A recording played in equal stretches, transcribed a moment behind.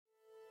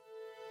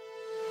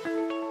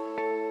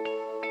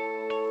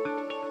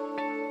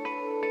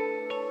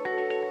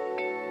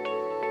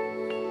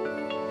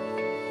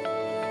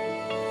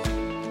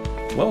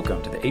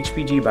Welcome to the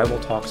HPG Bible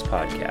Talks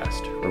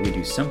podcast, where we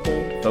do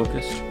simple,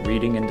 focused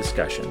reading and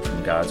discussion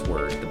from God's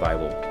Word, the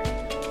Bible.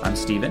 I'm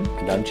Stephen.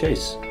 And I'm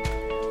Chase.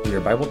 We are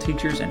Bible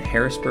teachers in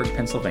Harrisburg,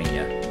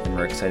 Pennsylvania, and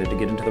we're excited to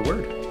get into the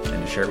Word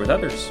and to share it with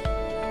others.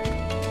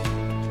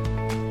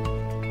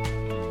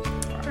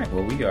 All right,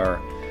 well, we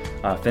are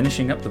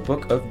finishing up the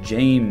book of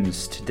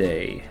James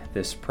today,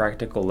 this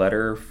practical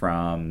letter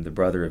from the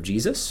brother of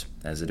Jesus,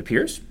 as it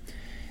appears,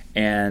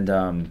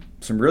 and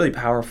some really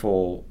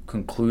powerful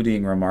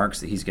concluding remarks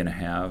that he's going to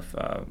have,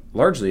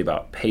 largely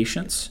about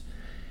patience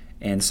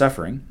and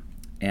suffering,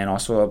 and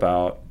also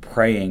about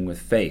praying with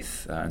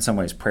faith. In some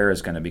ways, prayer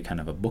is going to be kind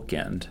of a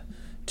bookend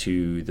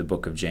to the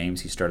book of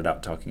James. He started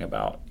out talking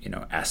about,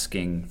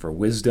 asking for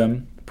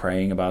wisdom,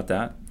 praying about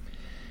that,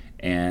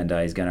 and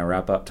he's going to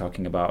wrap up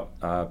talking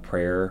about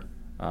prayer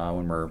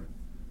when we're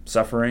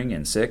suffering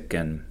and sick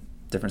and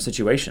different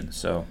situations.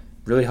 So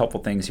really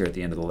helpful things here at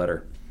the end of the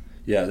letter.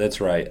 Yeah, that's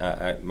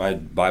right. My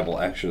Bible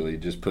actually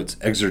just puts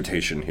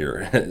exhortation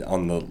here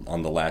on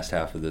the last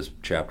half of this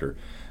chapter,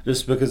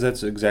 just because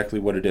that's exactly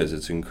what it is.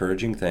 It's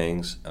encouraging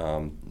things,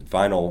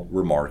 final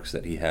remarks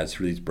that he has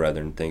for these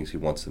brethren, things he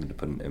wants them to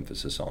put an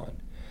emphasis on.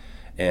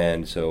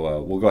 And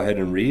so we'll go ahead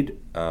and read.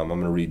 I'm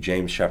going to read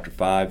James chapter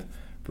 5,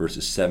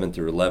 verses 7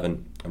 through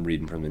 11. I'm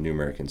reading from the New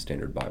American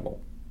Standard Bible.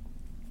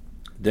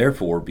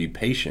 Therefore, be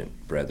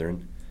patient,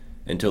 brethren,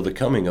 until the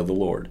coming of the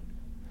Lord.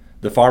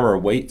 The farmer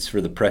waits for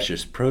the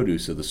precious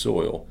produce of the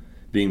soil,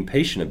 being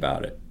patient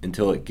about it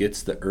until it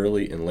gets the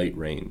early and late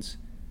rains.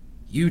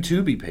 You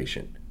too be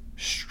patient.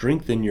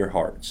 Strengthen your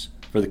hearts,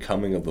 for the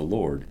coming of the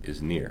Lord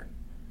is near.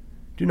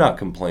 Do not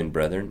complain,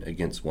 brethren,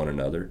 against one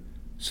another,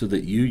 so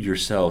that you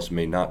yourselves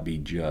may not be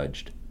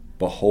judged.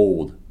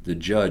 Behold, the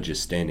judge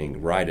is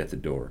standing right at the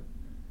door.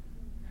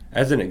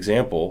 As an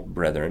example,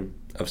 brethren,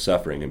 of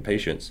suffering and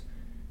patience,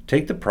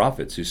 take the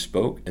prophets who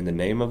spoke in the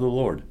name of the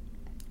Lord.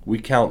 We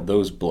count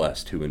those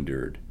blessed who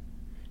endured.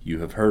 You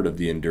have heard of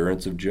the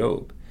endurance of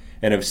Job,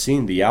 and have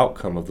seen the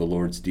outcome of the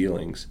Lord's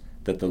dealings,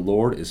 that the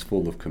Lord is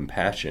full of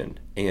compassion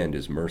and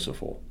is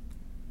merciful.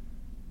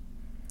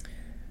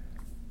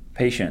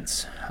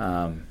 Patience,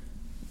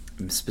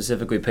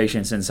 specifically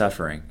patience in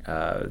suffering.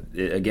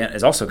 Again,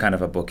 is also kind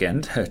of a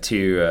bookend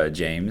to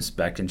James.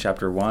 Back in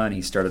chapter 1,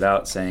 he started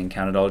out saying,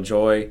 "Count it all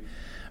joy,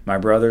 my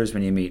brothers,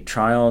 when you meet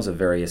trials of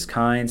various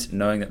kinds,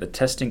 knowing that the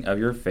testing of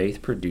your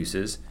faith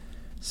produces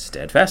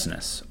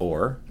steadfastness,"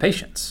 or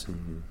patience.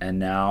 Mm-hmm. And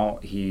now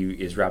he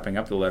is wrapping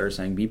up the letter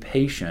saying, be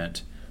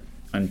patient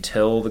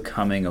until the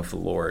coming of the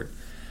Lord.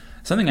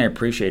 Something I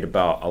appreciate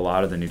about a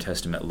lot of the New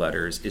Testament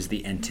letters is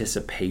the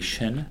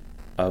anticipation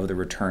of the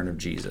return of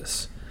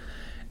Jesus.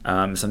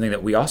 Something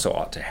that we also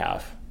ought to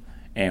have.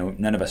 And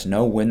none of us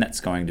know when that's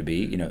going to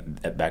be.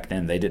 Back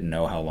then they didn't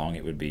know how long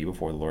it would be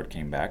before the Lord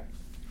came back.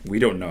 We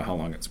don't know how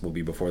long it will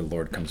be before the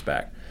Lord comes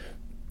back.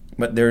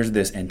 But there's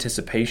this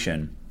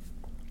anticipation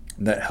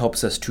that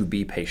helps us to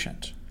be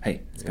patient.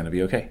 Hey, it's going to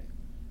be okay.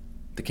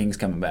 The King's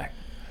coming back.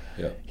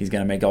 Yeah. He's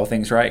going to make all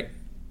things right.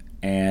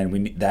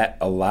 And that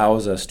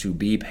allows us to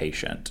be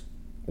patient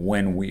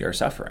when we are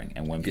suffering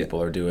and when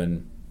people are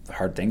doing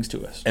hard things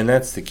to us. And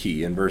that's the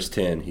key. In verse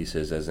 10, he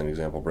says, as an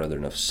example,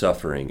 brethren, of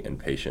suffering and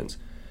patience,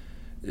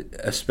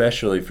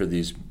 especially for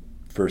these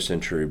first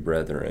century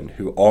brethren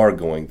who are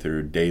going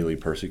through daily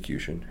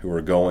persecution, who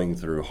are going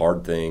through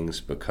hard things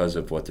because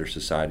of what their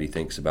society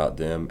thinks about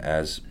them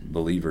as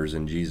believers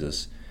in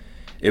Jesus.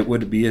 It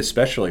would be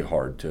especially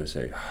hard to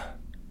say,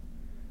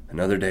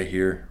 another day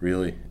here,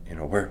 really?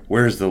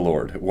 Where's the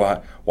Lord?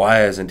 Why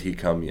hasn't he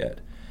come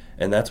yet?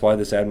 And that's why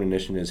this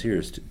admonition is here,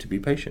 is to be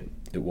patient.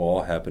 It will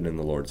all happen in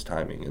the Lord's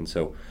timing. And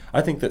so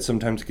I think that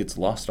sometimes it gets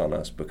lost on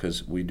us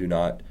because we do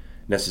not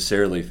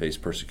necessarily face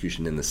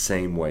persecution in the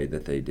same way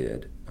that they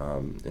did,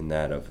 in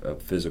that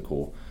of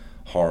physical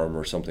harm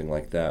or something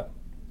like that.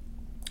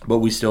 But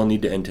we still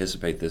need to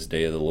anticipate this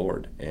day of the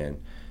Lord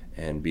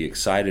and be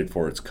excited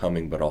for its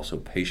coming, but also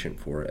patient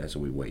for it as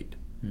we wait.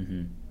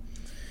 Mm-hmm.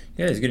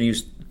 Yeah, he's going to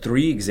use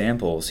 3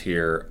 examples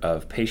here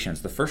of patience.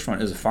 The first one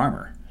is a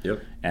farmer.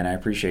 Yep. And I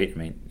appreciate,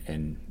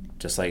 and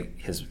just like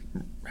his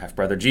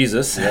half-brother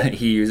Jesus,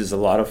 he uses a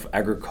lot of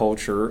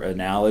agriculture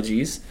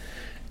analogies.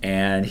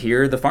 And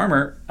here the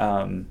farmer,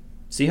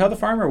 see how the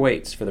farmer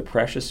waits for the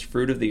precious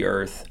fruit of the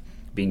earth,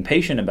 being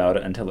patient about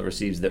it until it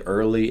receives the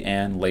early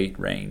and late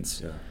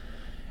rains. Yeah.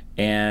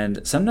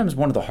 And sometimes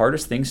one of the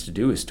hardest things to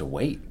do is to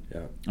wait.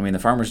 Yeah. The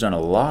farmer's done a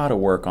lot of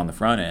work on the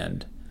front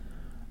end,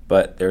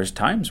 but there's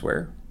times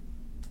where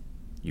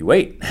you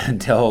wait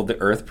until the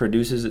earth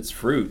produces its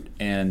fruit.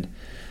 And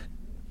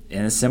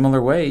in a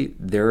similar way,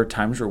 there are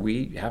times where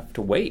we have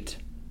to wait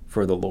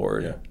for the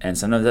Lord. Yeah. And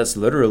sometimes that's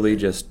literally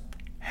just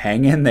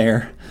hang in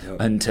there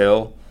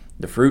until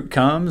the fruit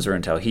comes or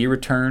until he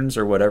returns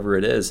or whatever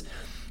it is.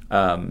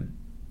 And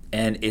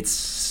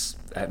it's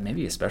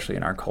maybe especially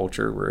in our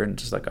culture, we're in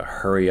just like a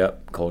hurry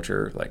up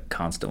culture, like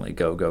constantly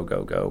go, go,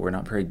 go, go. We're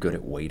not very good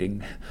at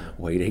waiting.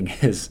 Waiting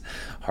is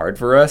hard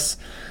for us,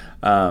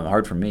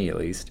 hard for me at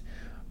least.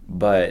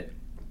 But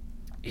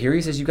here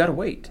he says you got to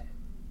wait.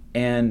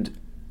 And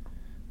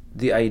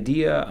the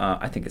idea,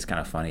 I think it's kind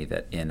of funny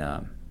that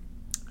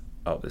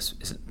this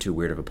isn't too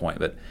weird of a point,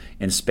 but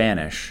in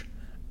Spanish,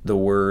 the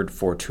word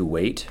for to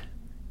wait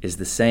is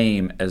the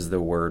same as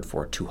the word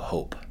for to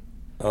hope.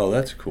 Oh,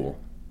 that's cool.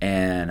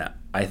 And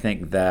I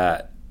think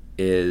that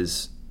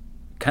is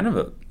kind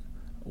of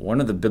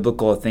one of the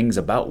biblical things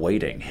about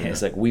waiting. Yeah.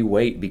 It's like we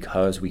wait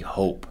because we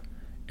hope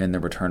in the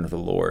return of the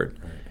Lord,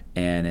 right,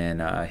 and in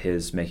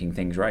His making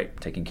things right,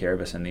 taking care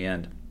of us in the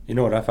end. You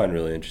know what I find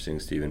really interesting,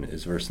 Stephen,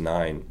 is verse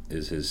 9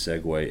 is his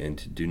segue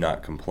into do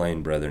not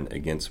complain, brethren,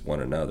 against one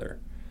another.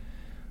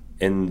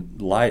 In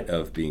light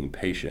of being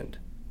patient,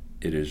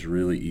 it is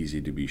really easy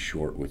to be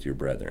short with your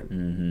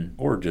brethren,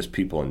 or just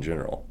people in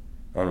general.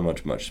 On a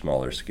much, much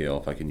smaller scale,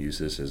 if I can use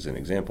this as an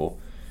example,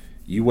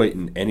 you wait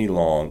in any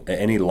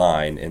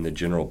line in the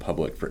general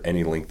public for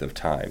any length of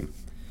time,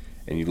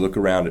 and you look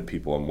around at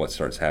people and what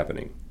starts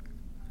happening?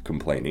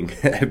 Complaining.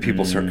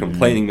 People start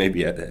complaining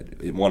maybe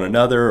at one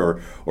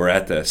another or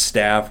at the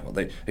staff. Well,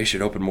 they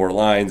should open more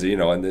lines,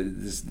 and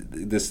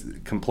this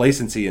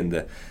complacency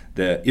and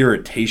the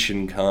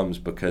irritation comes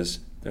because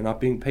they're not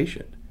being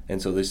patient.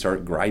 And so they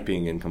start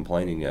griping and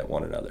complaining at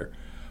one another.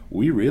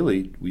 We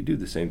do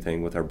the same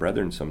thing with our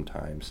brethren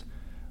sometimes.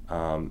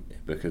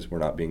 Because we're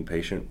not being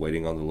patient,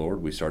 waiting on the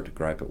Lord, we start to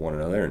gripe at one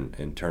another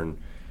and turn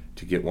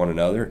to get one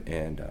another.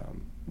 And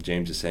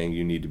James is saying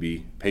you need to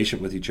be patient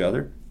with each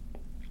other.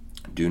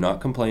 Do not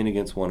complain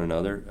against one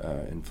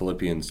another. In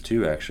Philippians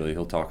 2, actually,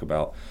 he'll talk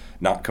about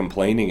not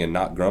complaining and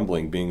not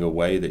grumbling being a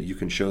way that you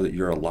can show that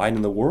you're a light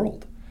in the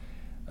world.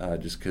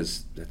 Just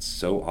because that's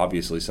so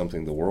obviously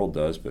something the world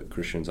does, but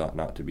Christians ought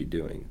not to be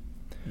doing.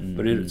 Mm-hmm.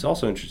 But it's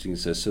also interesting, it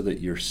says, so that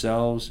you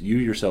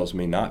yourselves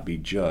may not be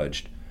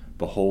judged.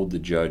 Behold, the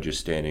judge is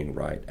standing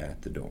right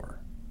at the door.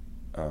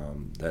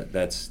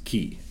 That's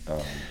key.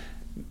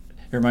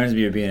 It reminds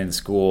me of being in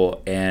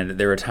school, and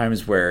there were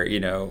times where,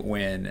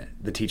 when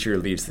the teacher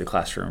leaves the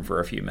classroom for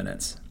a few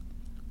minutes,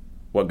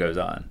 what goes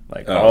on?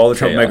 All the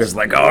troublemakers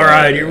like, all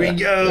right, here we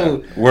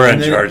go. Yeah. We're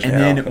in charge now.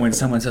 And then when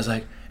someone says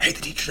hey, the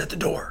teacher's at the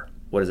door,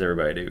 what does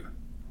everybody do?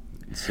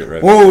 Sit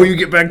right Whoa, you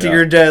get back to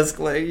your desk.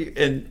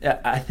 And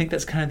I think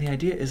that's kind of the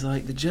idea is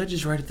the judge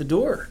is right at the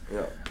door.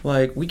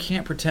 Yeah. We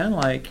can't pretend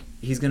like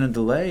he's going to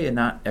delay and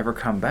not ever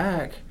come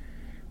back.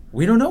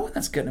 We don't know when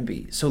that's going to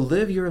be. So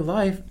live your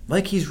life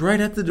like he's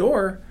right at the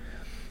door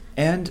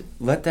and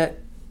let that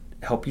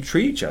help you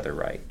treat each other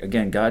right.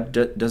 Again, God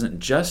doesn't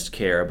just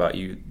care about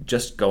you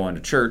just going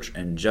to church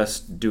and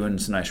just doing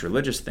some nice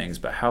religious things,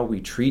 but how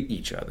we treat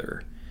each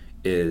other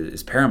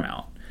is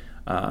paramount.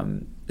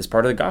 Is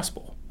part of the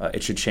gospel.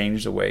 It should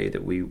change the way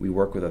that we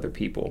work with other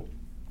people.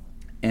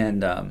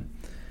 And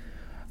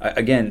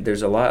again,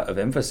 there's a lot of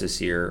emphasis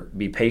here.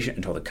 Be patient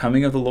until the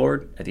coming of the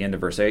Lord. At the end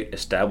of verse 8,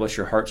 establish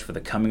your hearts for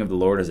the coming of the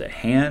Lord is at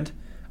hand.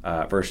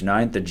 Verse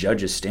 9, the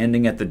judge is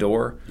standing at the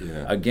door.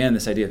 Yeah. Again,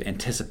 this idea of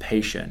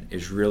anticipation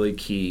is really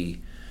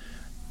key.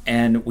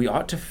 And we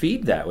ought to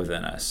feed that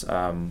within us.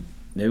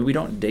 Maybe we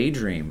don't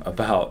daydream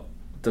about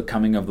the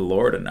coming of the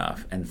Lord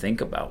enough and think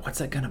about what's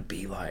that going to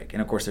be like.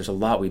 And of course, there's a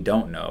lot we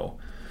don't know.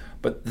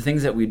 But the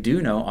things that we do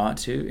know ought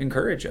to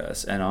encourage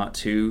us and ought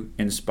to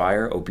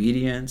inspire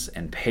obedience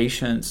and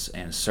patience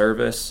and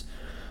service.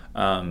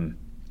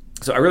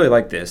 So I really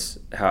like this,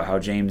 how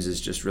James is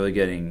just really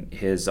getting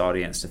his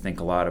audience to think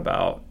a lot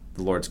about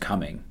the Lord's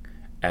coming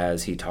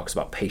as he talks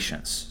about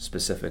patience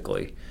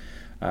specifically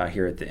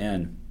here at the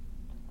end.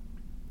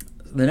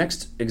 The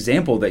next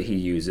example that he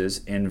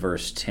uses in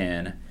verse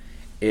 10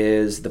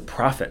 is the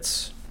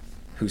prophets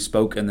who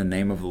spoke in the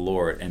name of the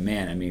Lord. And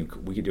man,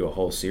 we could do a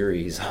whole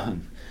series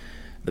on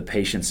the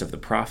patience of the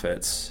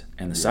prophets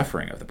and the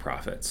suffering of the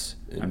prophets.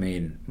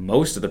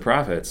 Most of the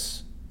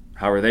prophets,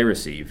 how are they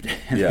received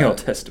in the Old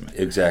Testament?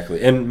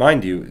 Exactly. And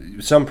mind you,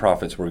 some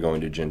prophets were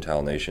going to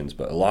Gentile nations,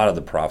 but a lot of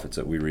the prophets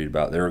that we read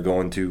about, they were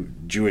going to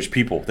Jewish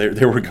people.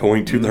 They were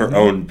going to their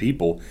own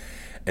people,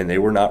 and they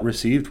were not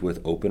received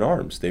with open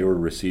arms. They were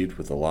received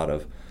with a lot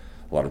of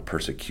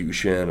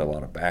persecution, a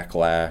lot of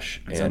backlash.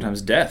 And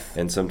sometimes death.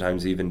 And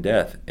sometimes even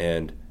death.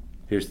 And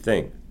here's the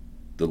thing.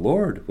 The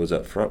Lord was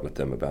up front with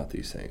them about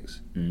these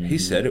things. Mm-hmm. He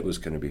said it was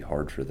going to be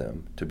hard for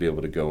them to be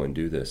able to go and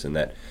do this, and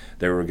that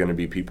there were going to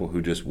be people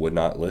who just would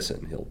not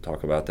listen. He'll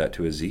talk about that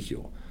to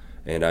Ezekiel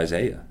and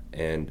Isaiah.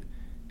 And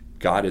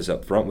God is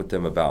up front with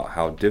them about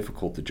how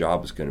difficult the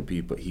job is going to be,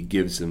 but he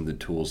gives them the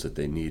tools that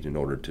they need in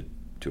order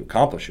to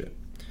accomplish it.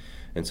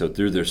 And so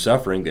through their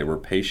suffering, they were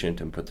patient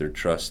and put their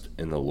trust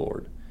in the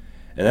Lord.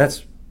 And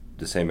that's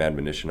the same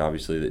admonition,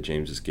 obviously, that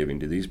James is giving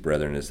to these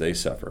brethren as they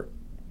suffer.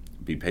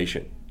 Be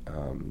patient.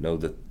 Know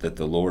that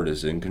the Lord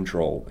is in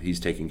control. He's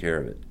taking care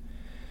of it.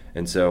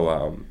 And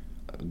so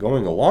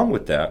going along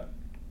with that,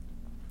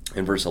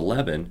 in verse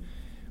 11,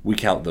 we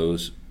count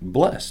those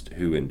blessed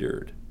who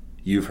endured.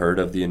 You've heard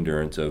of the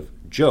endurance of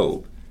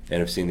Job and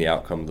have seen the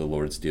outcome of the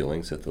Lord's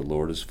dealings, that the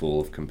Lord is full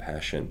of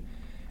compassion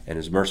and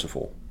is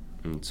merciful.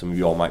 And some of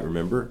you all might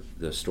remember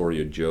the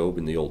story of Job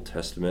in the Old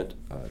Testament.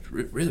 It's a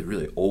really,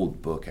 really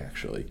old book,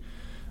 actually.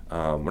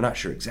 We're not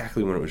sure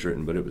exactly when it was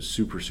written, but it was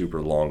super,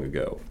 super long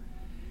ago.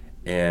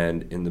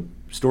 And in the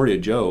story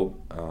of Job,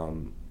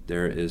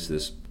 there is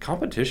this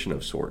competition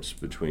of sorts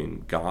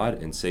between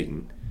God and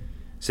Satan.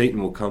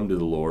 Satan will come to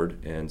the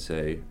Lord and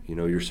say,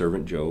 your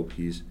servant Job,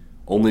 he's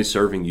only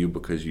serving you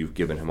because you've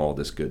given him all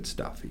this good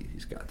stuff.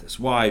 He's got this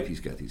wife, he's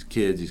got these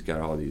kids, he's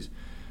got all these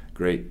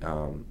great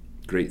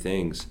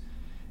things.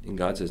 And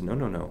God says,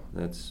 no,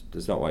 that's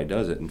not why he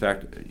does it. In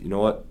fact, you know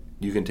what?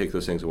 You can take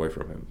those things away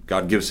from him.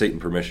 God gives Satan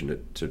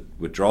permission to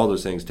withdraw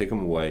those things, take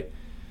them away,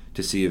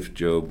 to see if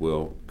Job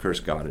will curse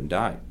God and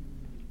die.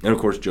 And of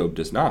course, Job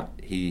does not.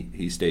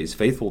 He stays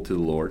faithful to the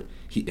Lord.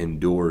 He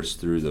endures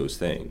through those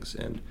things.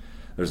 And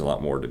there's a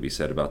lot more to be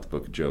said about the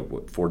book of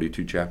Job.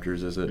 42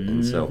 chapters is it? Mm-hmm.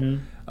 And so,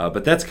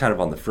 but that's kind of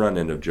on the front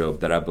end of Job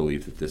that I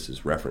believe that this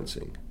is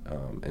referencing.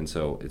 And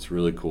so it's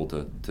really cool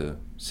to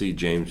see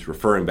James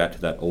referring back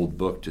to that old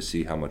book to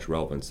see how much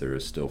relevance there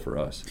is still for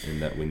us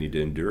and that we need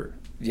to endure.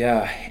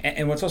 Yeah,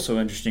 and what's also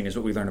interesting is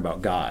what we learn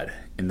about God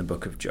in the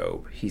book of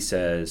Job. He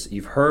says,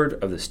 you've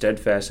heard of the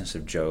steadfastness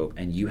of Job,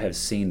 and you have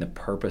seen the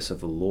purpose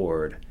of the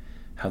Lord,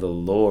 how the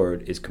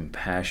Lord is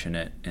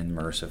compassionate and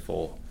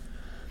merciful.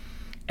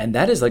 And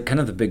that is like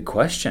kind of the big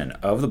question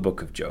of the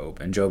book of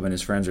Job. And Job and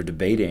his friends are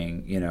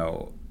debating,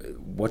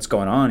 what's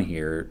going on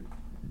here.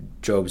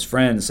 Job's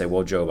friends say,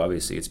 well, Job,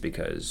 obviously it's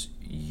because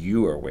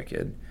you are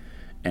wicked.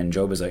 And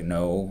Job is like,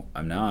 no,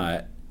 I'm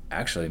not.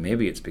 Actually,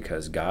 maybe it's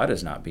because God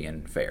is not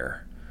being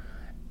fair.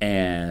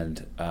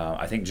 And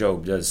I think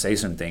Job does say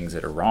some things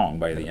that are wrong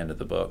by the end of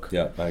the book.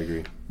 Yeah, I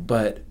agree.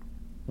 But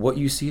what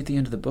you see at the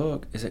end of the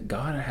book is that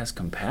God has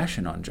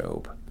compassion on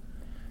Job.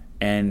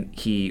 And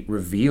he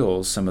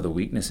reveals some of the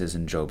weaknesses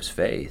in Job's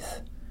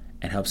faith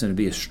and helps him to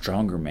be a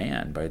stronger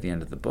man by the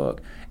end of the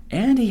book.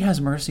 And he has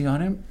mercy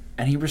on him,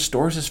 and he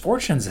restores his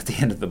fortunes at the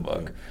end of the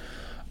book.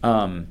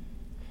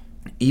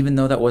 Even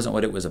though that wasn't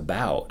what it was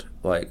about.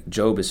 Like,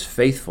 Job is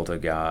faithful to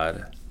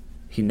God.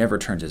 He never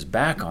turns his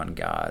back on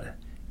God,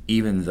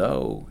 even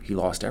though he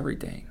lost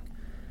everything.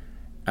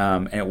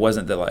 And it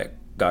wasn't that, like,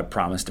 God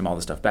promised him all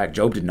the stuff back.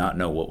 Job did not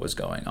know what was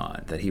going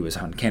on, that he was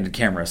on candid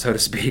camera, so to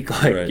speak.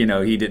 Like,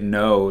 right. He didn't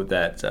know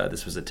that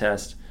this was a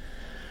test.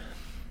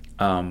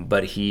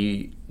 But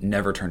he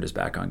never turned his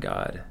back on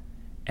God,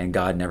 and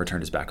God never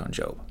turned his back on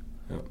Job.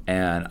 Yep.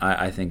 And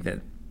I think that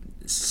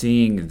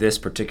seeing this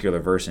particular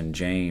verse in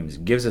James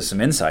gives us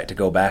some insight to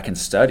go back and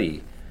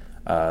study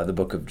the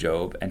book of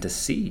Job and to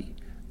see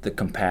the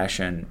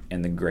compassion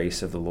and the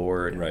grace of the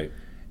Lord. Right.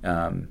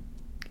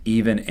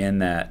 Even in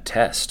that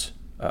test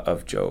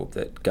of Job,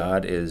 that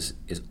God is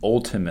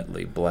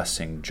ultimately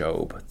blessing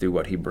Job through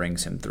what he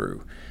brings him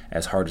through,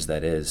 as hard as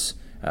that is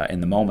in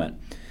the moment.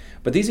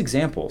 But these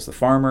examples, the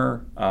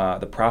farmer,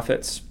 the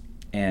prophets,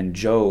 and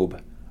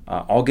Job,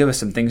 all give us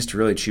some things to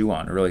really chew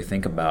on, to really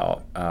think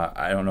about.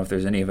 I don't know if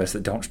there's any of us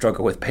that don't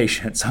struggle with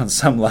patience on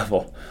some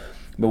level,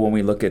 but when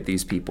we look at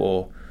these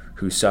people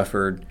who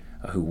suffered,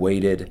 who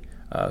waited,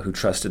 who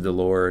trusted the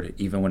Lord,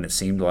 even when it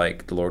seemed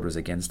like the Lord was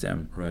against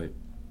him, right.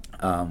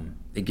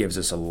 It gives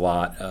us a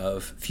lot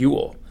of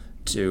fuel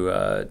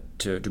to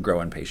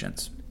grow in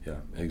patience. Yeah,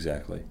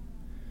 exactly.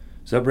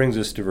 So that brings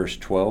us to verse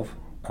 12.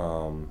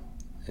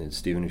 And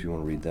Stephen, if you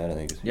want to read that, I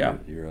think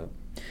you're up.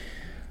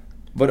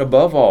 But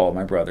above all,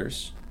 my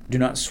brothers, do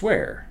not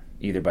swear,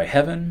 either by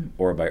heaven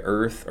or by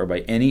earth or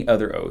by any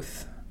other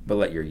oath, but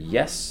let your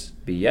yes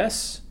be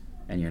yes,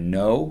 and your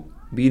no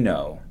be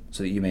no,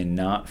 so that you may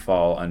not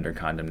fall under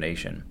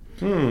condemnation.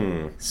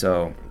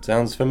 So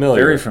sounds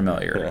familiar. Very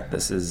familiar. Yeah.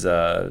 This is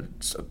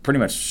pretty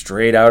much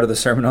straight out of the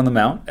Sermon on the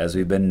Mount, as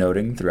we've been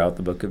noting throughout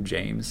the book of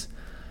James.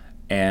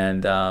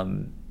 And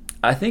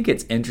I think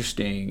it's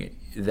interesting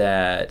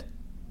that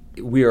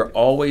we are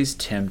always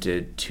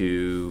tempted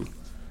to,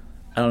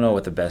 I don't know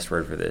what the best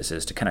word for this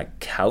is, to kind of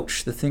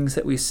couch the things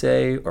that we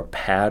say or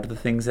pad the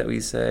things that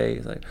we say.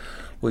 It's like,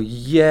 well,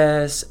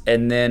 yes,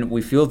 and then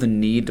we feel the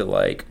need to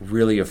like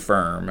really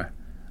affirm,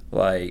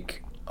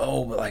 like,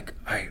 oh, but like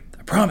I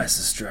promise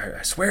this is true.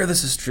 I swear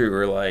this is true.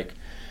 Or like,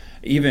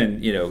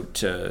 even,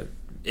 to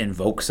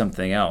invoke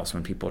something else.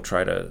 When people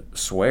try to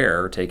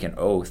swear or take an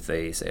oath,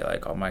 they say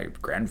like, oh, my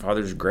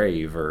grandfather's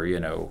grave, or,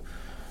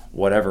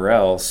 whatever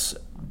else,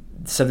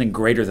 something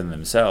greater than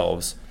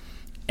themselves.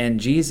 And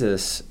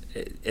Jesus,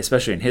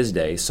 especially in his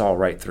day, saw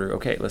right through,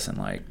 okay, listen,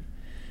 like,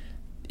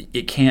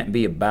 it can't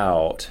be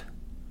about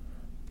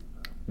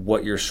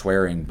what you're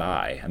swearing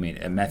by. I mean,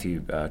 in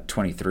Matthew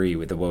 23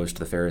 with the woes to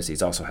the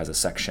Pharisees also has a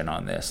section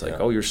on this. Like,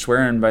 you're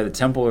swearing by the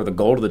temple or the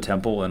gold of the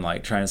temple, and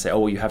like trying to say,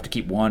 oh, well, you have to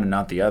keep one and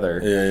not the other.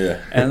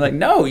 Yeah. And like,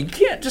 no, you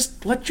can't.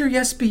 Just let your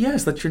yes be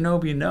yes. Let your no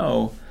be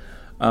no.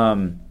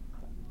 And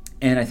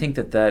I think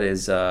that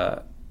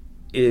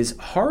is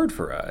hard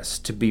for us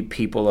to be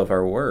people of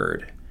our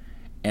word.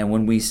 And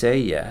when we say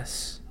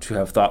yes, to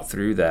have thought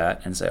through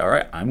that and say, all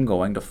right, I'm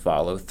going to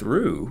follow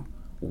through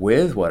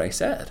with what I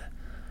said.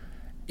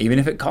 Even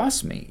if it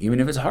costs me, even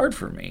if it's hard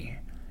for me.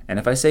 And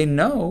if I say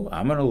no,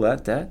 I'm going to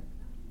let that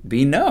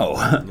be no.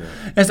 Yeah.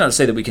 That's not to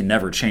say that we can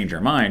never change our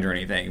mind or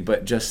anything,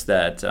 but just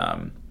that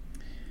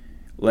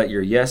let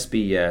your yes be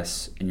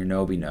yes and your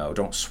no be no.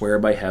 Don't swear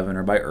by heaven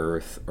or by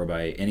earth or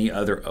by any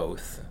other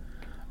oath.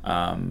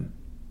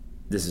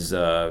 This is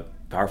a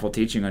powerful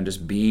teaching on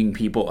just being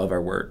people of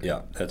our word.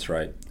 Yeah, that's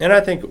right. And I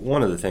think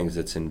one of the things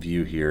that's in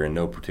view here, in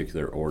no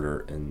particular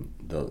order, in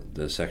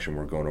the section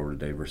we're going over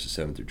today, verses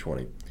 7 through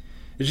 20,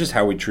 is just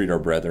how we treat our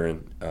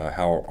brethren,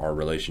 how our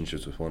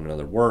relationships with one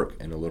another work,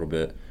 and a little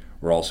bit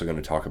we're also going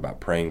to talk about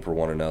praying for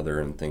one another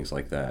and things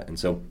like that. And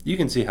so you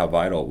can see how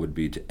vital it would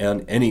be to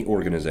any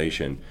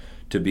organization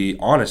to be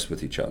honest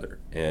with each other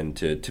and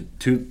to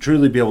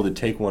truly be able to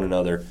take one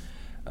another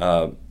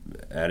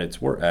at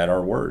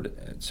our word,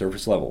 at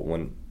surface level.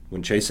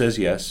 When Chase says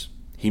yes,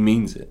 he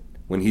means it.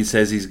 When he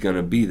says he's going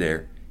to be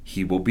there,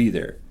 he will be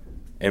there.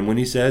 And when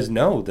he says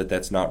no,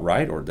 that's not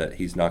right, or that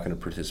he's not going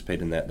to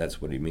participate in that,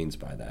 that's what he means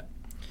by that.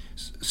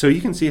 So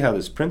you can see how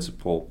this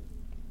principle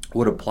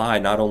would apply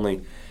not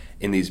only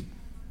in these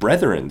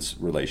brethren's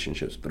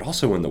relationships, but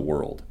also in the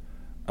world.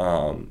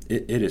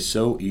 It is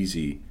so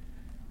easy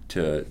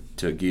to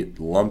get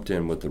lumped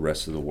in with the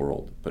rest of the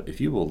world. But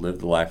if you will live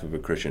the life of a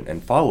Christian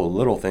and follow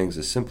little things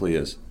as simply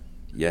as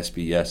yes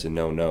be yes and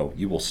no no,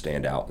 you will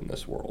stand out in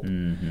this world.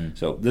 Mm-hmm.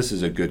 So this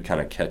is a good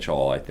kind of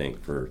catch-all, I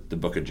think, for the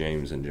book of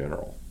James in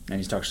general. And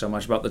he's talked so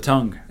much about the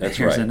tongue. That's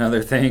Here's right.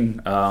 another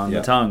thing on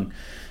the tongue,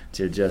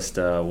 to just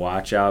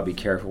watch out, be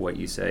careful what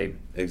you say.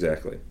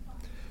 Exactly.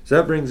 So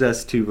that brings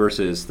us to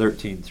verses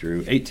 13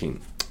 through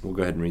 18. We'll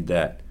go ahead and read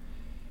that.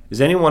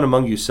 Is anyone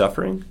among you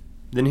suffering?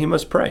 Then he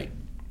must pray.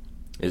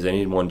 Is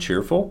anyone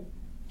cheerful?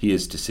 He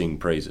is to sing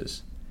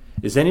praises.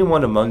 Is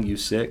anyone among you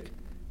sick?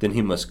 Then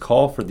he must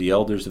call for the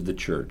elders of the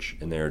church,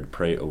 and they are to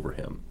pray over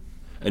him,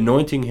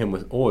 anointing him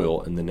with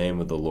oil in the name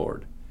of the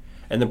Lord.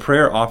 And the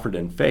prayer offered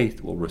in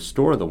faith will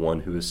restore the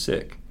one who is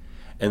sick,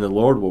 and the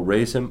Lord will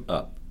raise him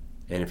up.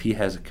 And if he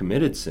has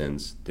committed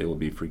sins, they will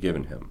be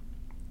forgiven him.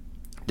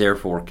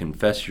 Therefore,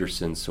 confess your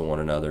sins to one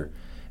another,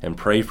 and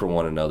pray for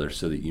one another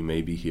so that you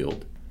may be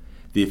healed.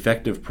 The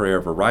effective prayer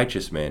of a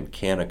righteous man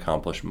can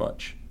accomplish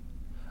much.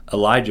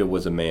 Elijah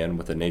was a man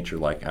with a nature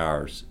like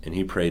ours, and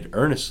he prayed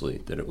earnestly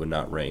that it would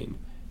not rain.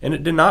 And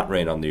it did not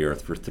rain on the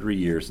earth for 3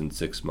 years and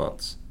 6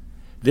 months.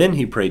 Then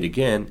he prayed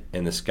again,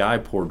 and the sky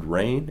poured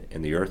rain,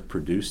 and the earth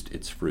produced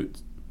its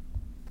fruit.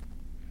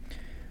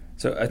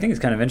 So I think it's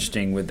kind of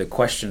interesting with the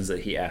questions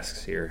that he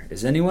asks here.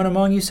 Is anyone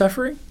among you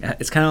suffering?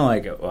 It's kind of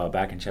like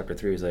back in chapter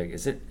 3, he's like,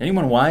 is it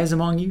anyone wise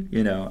among you?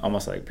 You know,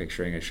 almost like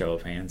picturing a show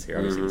of hands here.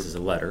 Obviously, This is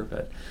a letter,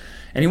 but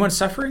anyone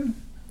suffering?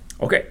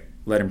 Okay,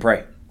 let him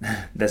pray.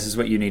 This is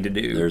what you need to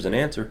do. There's an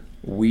answer.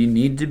 We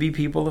need to be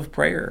people of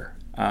prayer.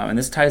 And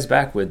this ties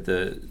back with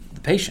the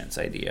patience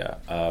idea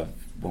of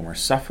when we're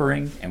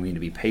suffering and we need to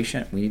be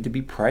patient, we need to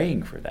be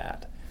praying for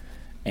that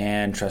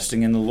and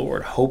trusting in the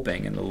Lord,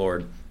 hoping in the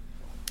Lord.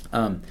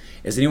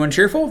 Is anyone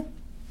cheerful?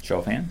 Show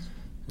of hands.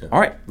 Yeah. All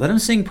right, let them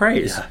sing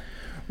praise. Yeah.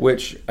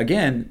 Which,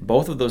 again,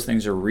 both of those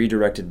things are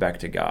redirected back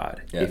to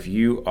God. Yeah. If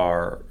you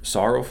are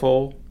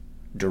sorrowful,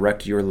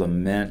 direct your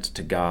lament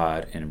to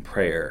God in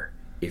prayer.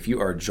 If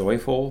you are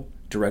joyful,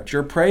 direct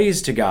your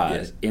praise to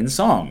God in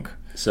song.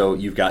 So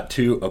you've got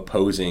two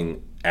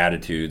opposing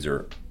attitudes,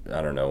 or,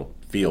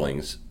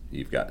 feelings.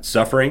 You've got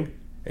suffering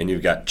and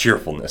you've got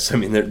cheerfulness. I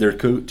mean, they're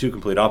two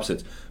complete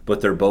opposites,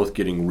 but they're both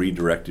getting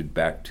redirected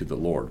back to the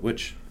Lord,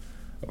 which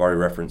I've already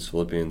referenced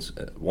Philippians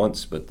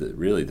once, but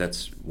really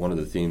that's one of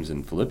the themes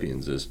in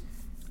Philippians is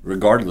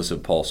regardless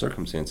of Paul's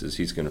circumstances,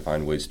 he's going to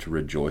find ways to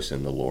rejoice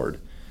in the Lord.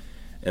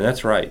 And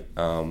that's right.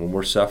 When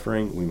we're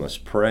suffering, we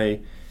must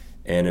pray.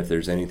 And if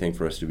there's anything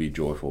for us to be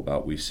joyful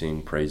about, we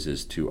sing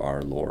praises to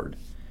our Lord.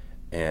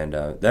 And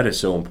that is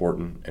so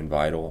important and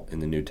vital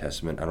in the New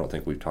Testament. I don't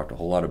think we've talked a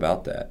whole lot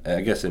about that.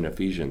 I guess in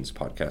Ephesians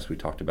podcast, we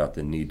talked about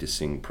the need to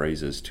sing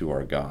praises to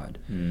our God.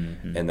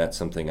 Mm-hmm. And that's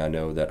something I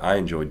know that I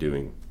enjoy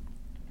doing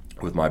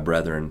with my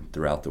brethren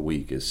throughout the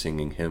week, is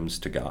singing hymns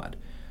to God.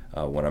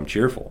 When I'm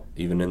cheerful,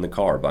 even in the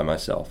car by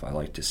myself, I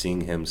like to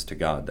sing hymns to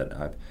God that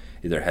I've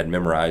either had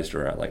memorized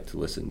or I like to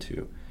listen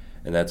to.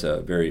 And that's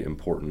a very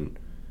important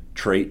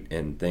trait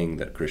and thing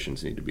that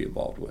Christians need to be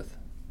involved with.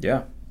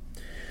 Yeah.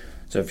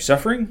 So if you're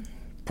suffering,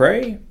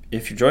 pray.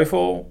 If you're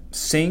joyful,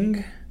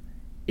 sing.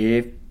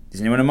 If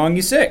is anyone among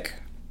you sick,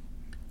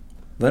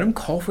 let him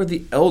call for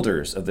the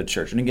elders of the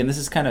church. And again, this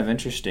is kind of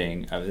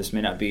interesting. This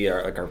may not be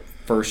our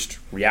first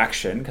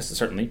reaction, because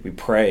certainly we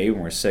pray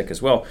when we're sick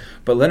as well.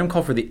 But let him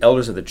call for the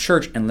elders of the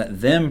church and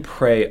let them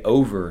pray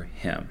over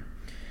him.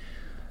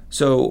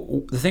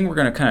 So the thing we're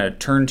going to kind of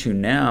turn to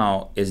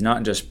now is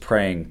not just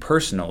praying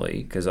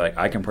personally, because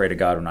I can pray to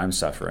God when I'm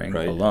suffering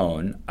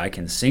alone. I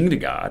can sing to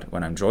God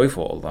when I'm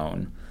joyful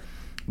alone.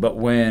 But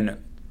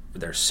when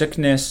there's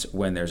sickness,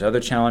 when there's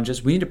other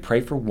challenges, we need to pray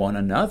for one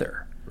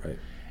another. Right.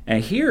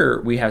 And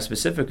here we have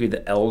specifically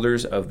the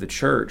elders of the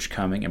church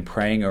coming and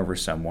praying over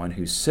someone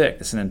who's sick.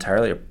 It's an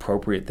entirely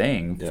appropriate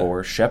thing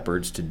for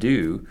shepherds to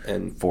do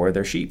for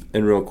their sheep.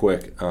 And real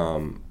quick,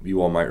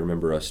 you all might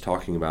remember us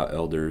talking about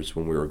elders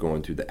when we were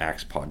going through the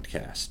Acts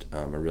podcast.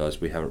 I realize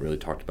we haven't really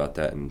talked about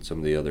that in some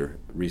of the other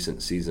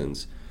recent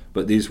seasons.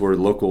 But these were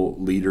local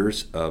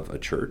leaders of a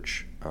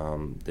church.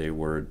 They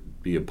were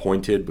be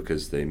appointed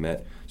because they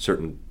met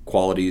certain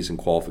qualities and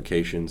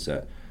qualifications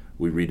that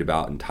we read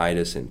about in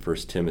Titus and 1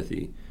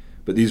 Timothy.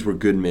 But these were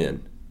good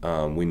men.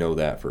 We know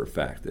that for a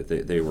fact, that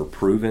they were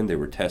proven, they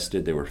were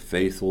tested, they were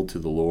faithful to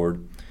the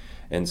Lord.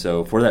 And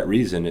so for that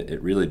reason,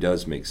 it really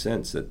does make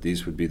sense that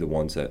these would be the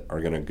ones that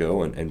are going to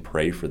go and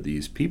pray for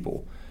these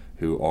people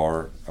who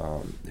are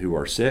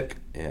sick.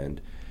 And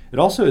it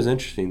also is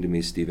interesting to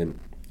me, Stephen,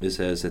 it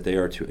says that they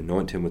are to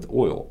anoint him with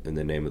oil in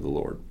the name of the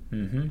Lord.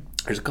 Mm-hmm.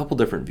 There's a couple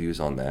different views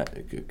on that.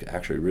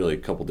 Actually, really a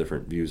couple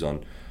different views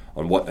on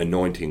what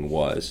anointing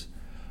was.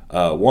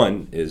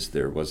 One is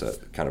there was a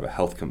kind of a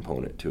health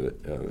component to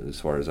it, as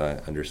far as I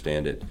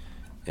understand it.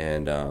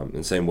 And in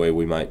the same way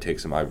we might take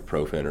some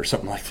ibuprofen or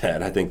something like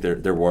that, I think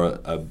there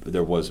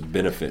was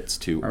benefits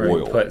to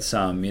oil. Put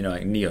some,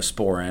 like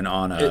Neosporin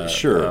on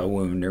a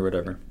wound or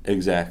whatever.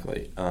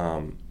 Exactly.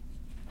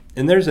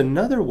 And there's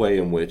another way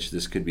in which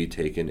this could be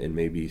taken in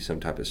maybe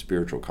some type of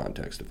spiritual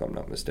context, if I'm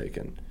not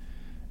mistaken,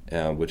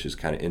 which is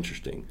kind of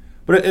interesting.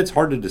 But it's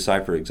hard to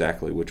decipher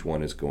exactly which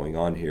one is going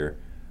on here.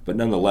 But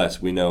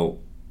nonetheless, we know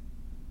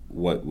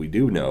what we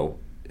do know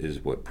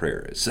is what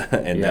prayer is.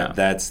 And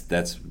that's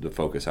the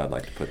focus I'd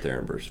like to put there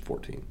in verse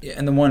 14. Yeah,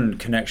 and the one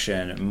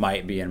connection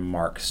might be in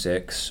Mark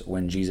 6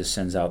 when Jesus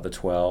sends out the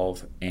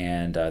 12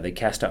 and they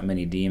cast out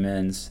many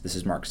demons. This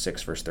is Mark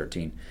 6, verse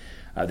 13.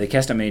 They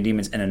cast out many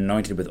demons and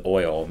anointed with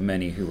oil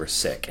many who were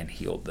sick and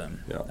healed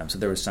them. Yeah. So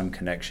there was some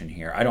connection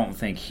here. I don't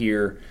think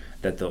here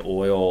that the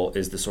oil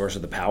is the source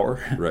of the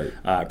power.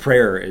 Right.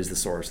 Prayer is the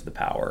source of the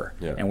power.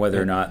 Yeah. And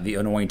whether or not the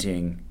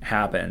anointing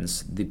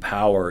happens, the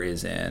power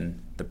is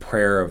in the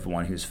prayer of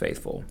one who's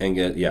faithful. And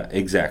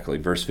exactly.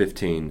 Verse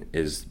 15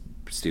 is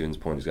Stephen's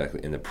point exactly.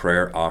 And the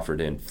prayer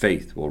offered in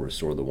faith will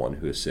restore the one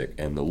who is sick,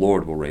 and the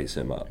Lord will raise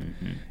him up.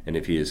 Mm-hmm. And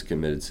if he has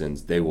committed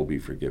sins, they will be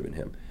forgiven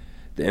him.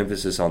 The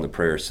emphasis on the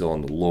prayer is still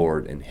on the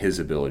Lord and his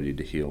ability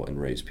to heal and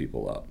raise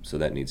people up. So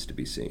that needs to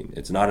be seen.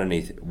 It's not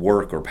any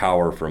work or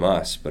power from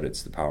us, but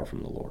it's the power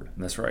from the Lord.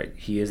 That's right.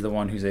 He is the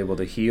one who's able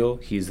to heal.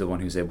 He's the one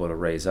who's able to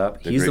raise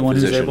up. He's the one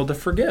who's able to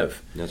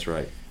forgive. That's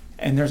right.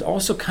 And there's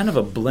also kind of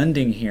a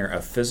blending here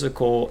of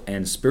physical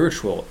and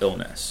spiritual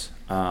illness.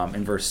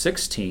 In verse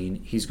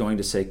 16, he's going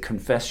to say,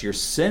 confess your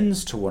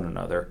sins to one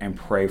another and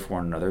pray for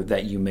one another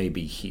that you may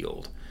be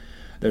healed.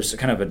 There's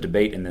kind of a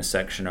debate in this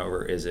section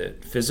over, is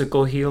it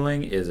physical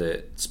healing? Is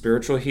it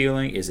spiritual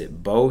healing? Is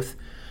it both?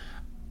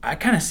 I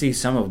kind of see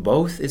some of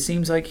both, it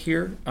seems like,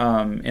 here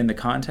in the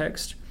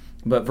context.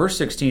 But verse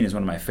 16 is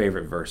one of my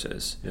favorite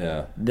verses.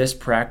 Yeah. This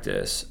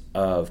practice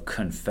of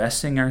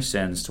confessing our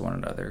sins to one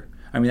another.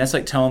 I mean, that's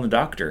like telling the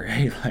doctor,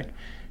 hey, like,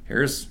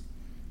 here's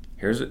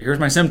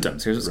my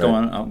symptoms. Here's what's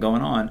going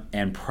on.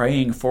 And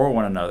praying for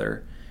one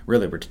another.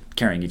 Really, we're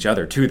carrying each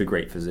other to the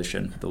great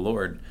physician, the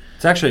Lord.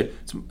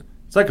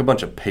 It's like a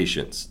bunch of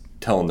patients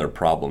telling their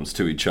problems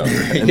to each other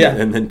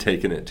and then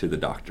taking it to the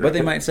doctor. But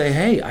they might say,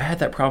 hey, I had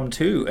that problem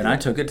too, and I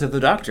took it to the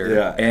doctor,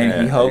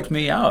 and he helped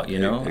me out.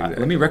 Exactly.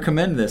 Let me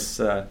recommend this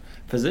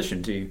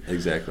physician to you.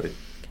 Exactly.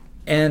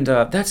 And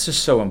that's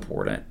just so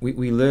important.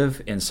 We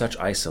live in such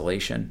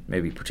isolation,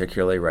 maybe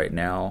particularly right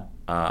now,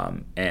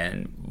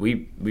 and we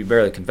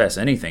barely confess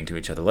anything to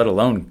each other, let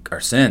alone our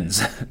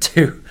sins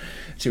to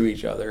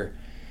each other.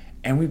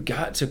 And we've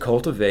got to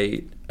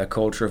cultivate a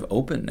culture of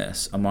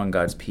openness among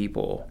God's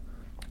people.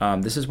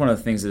 This is one of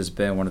the things that has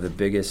been one of the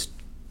biggest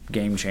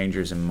game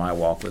changers in my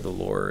walk with the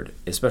Lord,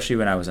 especially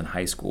when I was in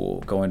high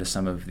school, going to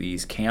some of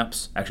these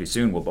camps. Actually,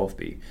 soon we'll both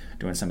be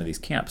doing some of these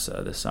camps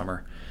this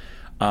summer,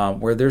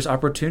 where there's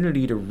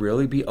opportunity to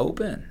really be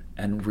open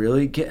and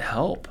really get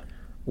help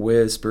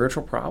with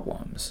spiritual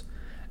problems.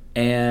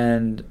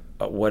 And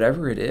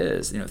whatever it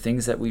is,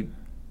 things that we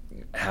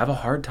have a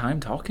hard time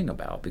talking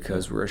about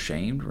because we're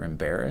ashamed, we're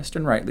embarrassed,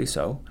 and rightly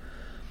so.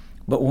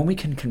 But when we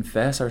can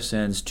confess our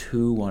sins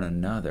to one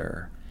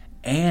another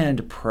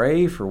and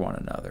pray for one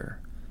another,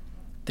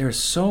 there's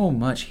so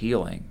much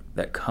healing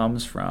that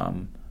comes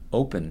from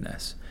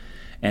openness.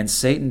 And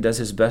Satan does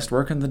his best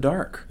work in the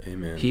dark.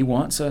 Amen. He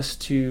wants us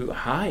to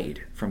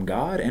hide from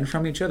God and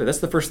from each other. That's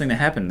the first thing that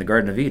happened in the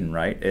Garden of Eden,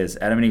 right? Is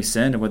Adam and Eve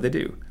sinned, and what did they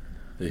do?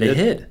 They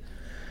hid.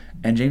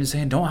 And James is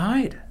saying, don't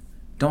hide.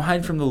 Don't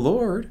hide from the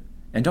Lord,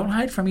 and don't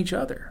hide from each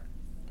other.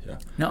 Yeah.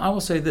 Now, I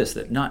will say this,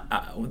 that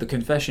the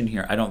confession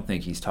here, I don't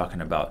think he's talking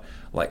about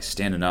like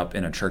standing up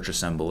in a church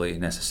assembly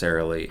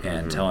necessarily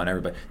and telling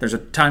everybody. There's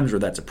times where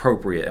that's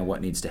appropriate and what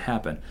needs to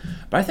happen.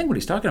 But I think what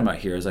he's talking about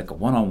here is like a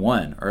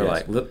one-on-one or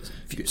like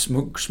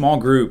small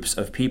groups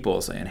of people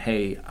saying,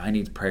 hey, I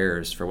need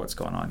prayers for what's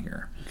going on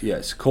here.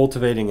 Yes,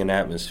 cultivating an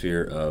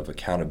atmosphere of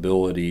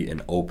accountability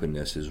and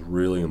openness is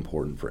really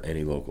important for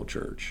any local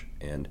church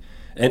and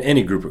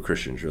any group of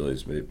Christians, really,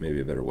 is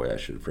maybe a better way I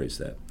should phrase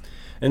that.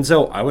 And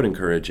so I would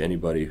encourage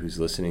anybody who's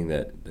listening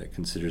that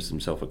considers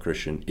themselves a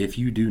Christian, if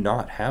you do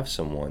not have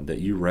someone that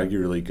you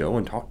regularly go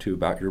and talk to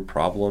about your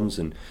problems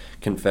and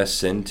confess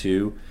sin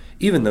to,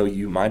 even though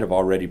you might have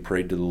already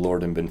prayed to the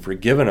Lord and been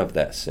forgiven of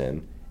that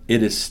sin,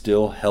 it is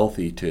still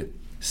healthy to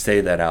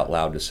say that out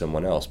loud to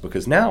someone else,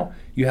 because now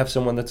you have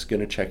someone that's going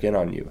to check in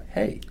on you.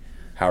 Hey,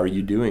 how are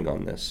you doing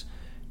on this?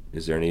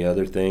 Is there any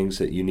other things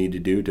that you need to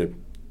do to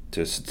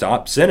to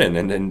stop sinning,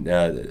 and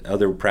then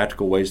other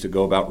practical ways to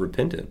go about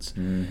repentance.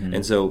 Mm-hmm.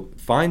 And so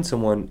find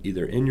someone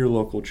either in your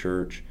local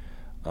church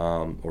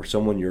or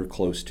someone you're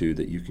close to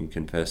that you can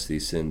confess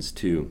these sins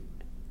to.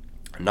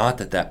 Not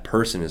that that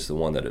person is the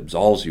one that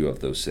absolves you of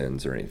those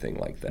sins or anything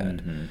like that.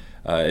 Mm-hmm.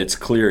 It's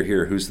clear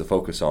here who's the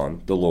focus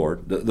on. The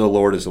Lord. The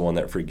Lord is the one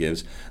that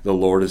forgives. The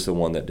Lord is the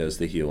one that does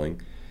the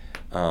healing.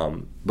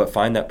 But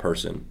find that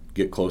person,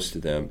 get close to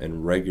them,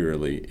 and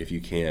regularly, if you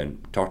can,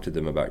 talk to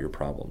them about your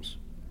problems.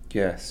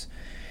 Yes.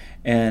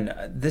 And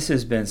this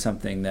has been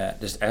something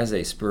that, just as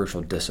a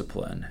spiritual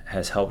discipline,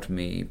 has helped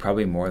me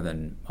probably more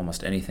than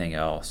almost anything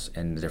else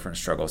in the different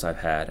struggles I've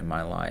had in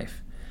my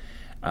life.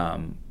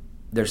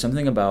 There's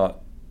something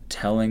about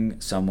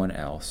telling someone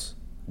else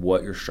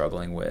what you're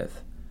struggling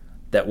with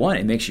that, one,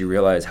 it makes you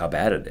realize how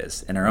bad it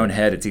is. In our own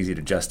head, it's easy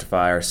to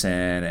justify our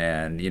sin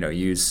and,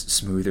 use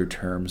smoother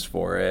terms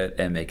for it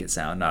and make it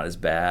sound not as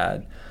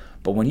bad.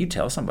 But when you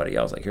tell somebody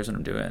else, like, here's what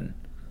I'm doing,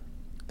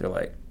 they're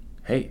like,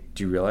 hey,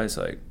 do you realize,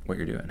 like, what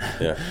you're doing?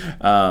 Yeah.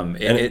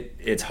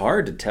 It's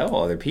hard to tell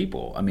other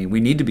people. I mean, we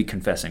need to be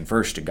confessing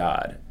first to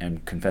God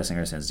and confessing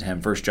our sins to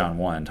Him. 1 John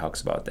 1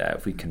 talks about that.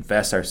 If we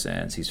confess our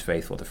sins, He's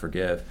faithful to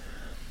forgive.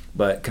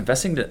 But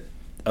confessing to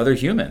other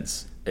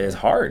humans is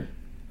hard,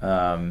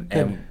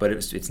 but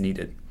it's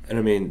needed. And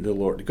I mean, the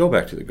Lord, go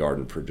back to the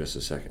garden for just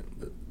a second.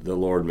 The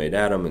Lord made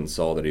Adam and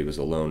saw that he was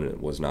alone and it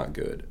was not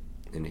good.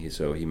 And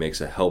so he makes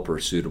a helper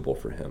suitable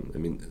for him. I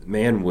mean,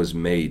 man was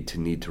made to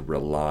need to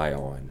rely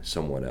on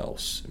someone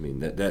else. I mean,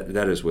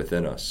 that is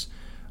within us.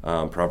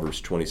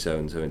 Proverbs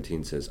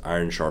 27:17 says,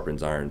 iron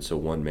sharpens iron, so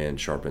one man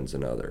sharpens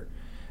another.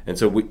 And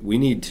so we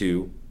need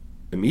to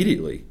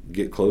immediately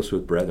get close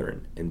with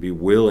brethren and be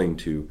willing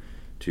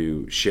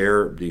to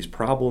share these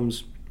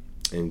problems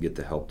and get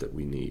the help that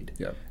we need.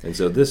 Yep. And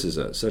so this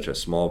is such a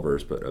small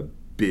verse, but a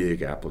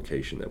big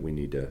application that we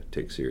need to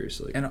take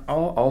seriously. And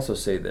I'll also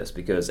say this,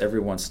 because every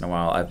once in a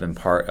while I've been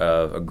part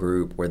of a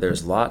group where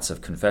there's lots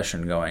of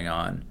confession going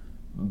on,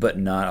 but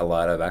not a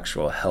lot of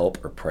actual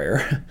help or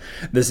prayer.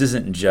 This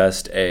isn't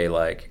just a,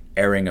 like,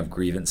 airing of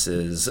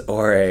grievances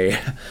or a,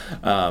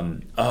 oh,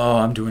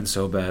 I'm doing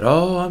so bad.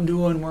 Oh, I'm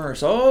doing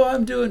worse. Oh,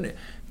 I'm doing.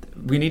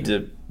 We need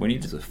to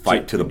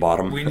fight to the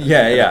bottom. We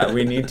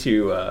need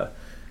to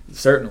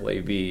certainly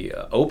be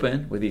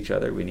open with each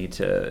other. We need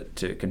to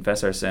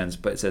confess our sins,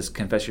 but it says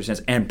confess your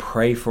sins and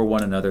pray for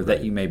one another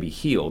that you may be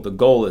healed. The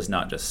goal is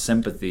not just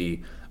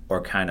sympathy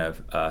or kind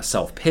of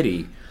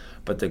self-pity,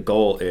 but the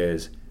goal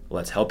is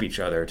let's help each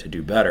other to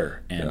do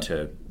better and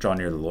to draw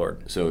near the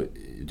Lord. So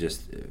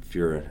just if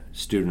you're a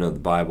student of the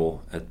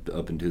Bible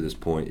up until this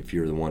point, if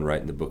you're the one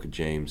writing the book of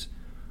James,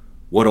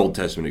 what Old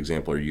Testament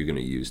example are you going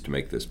to use to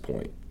make this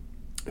point?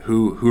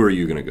 Who are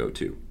you going to go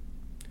to?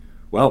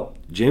 Well,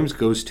 James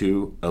goes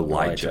to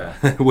Elijah.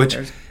 Which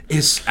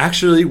is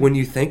actually, when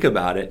you think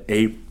about it,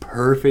 a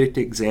perfect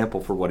example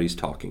for what he's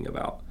talking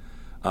about.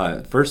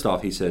 First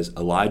off, he says,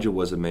 Elijah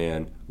was a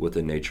man with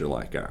a nature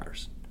like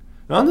ours.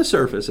 Now, on the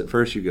surface, at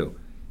first you go,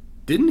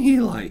 didn't he,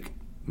 like,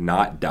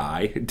 not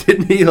die?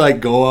 Didn't he,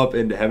 like, go up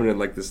into heaven in,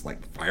 like, this,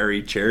 like,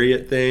 fiery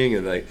chariot thing?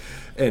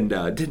 And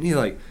didn't he,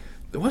 like,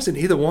 wasn't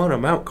he the one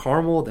on Mount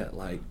Carmel that,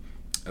 like,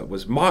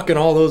 was mocking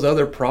all those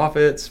other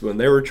prophets when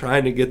they were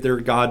trying to get their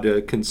God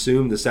to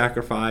consume the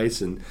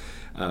sacrifice? And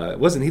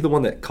wasn't he the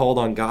one that called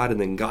on God and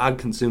then God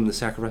consumed the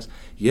sacrifice?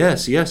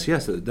 Yes,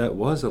 that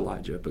was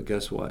Elijah. But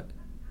guess what?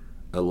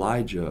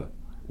 Elijah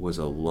was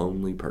a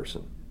lonely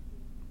person.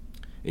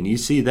 And you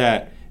see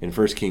that in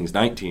 1 Kings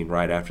 19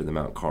 right after the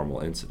Mount Carmel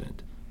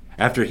incident.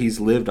 After he's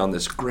lived on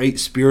this great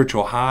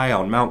spiritual high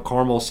on Mount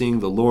Carmel,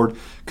 seeing the Lord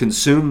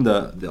consume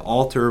the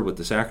altar with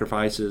the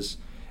sacrifices,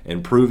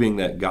 and proving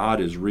that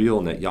God is real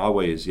and that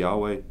Yahweh is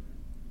Yahweh,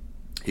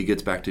 he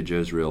gets back to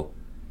Jezreel,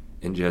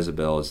 and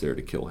Jezebel is there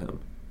to kill him.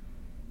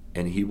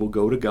 And he will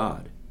go to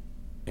God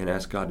and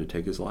ask God to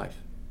take his life,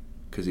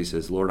 because he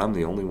says, Lord, I'm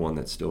the only one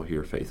that's still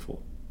here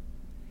faithful.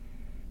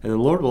 And the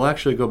Lord will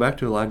actually go back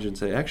to Elijah and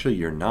say, actually,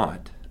 you're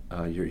not.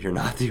 You're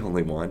not the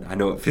only one. I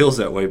know it feels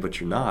that way, but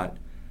you're not.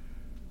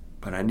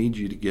 But I need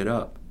you to get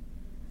up.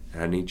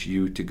 And I need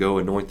you to go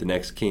anoint the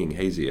next king,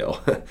 Hazael.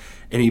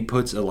 And he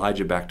puts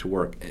Elijah back to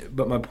work.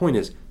 But my point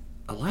is,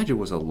 Elijah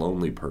was a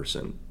lonely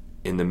person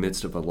in the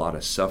midst of a lot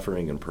of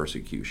suffering and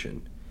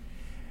persecution.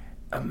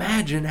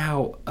 Imagine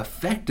how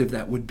effective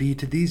that would be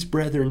to these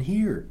brethren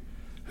here,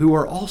 who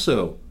are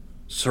also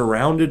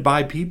surrounded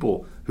by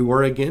people who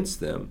are against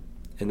them,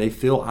 and they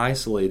feel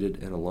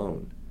isolated and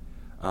alone.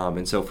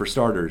 And so for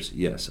starters,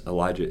 yes,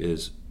 Elijah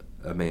is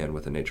a man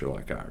with a nature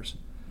like ours.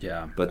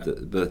 Yeah. But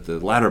the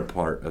latter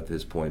part of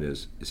his point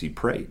is he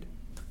prayed.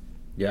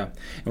 Yeah.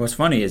 And what's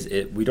funny is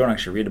we don't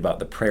actually read about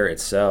the prayer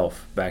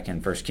itself back in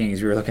 1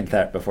 Kings. We were looking at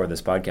that before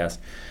this podcast.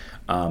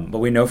 But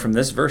we know from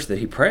this verse that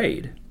he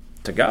prayed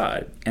to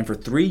God. And for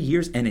 3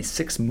 years and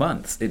 6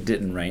 months it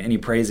didn't rain. And he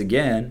prays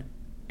again,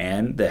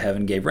 and the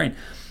heaven gave rain.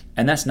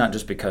 And that's not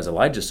just because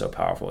Elijah's so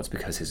powerful. It's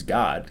because his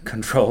God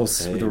controls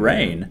the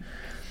rain.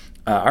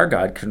 Our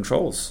God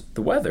controls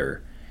the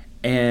weather.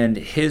 And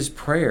his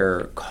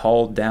prayer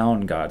called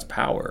down God's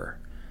power.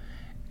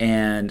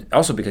 And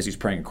also because he's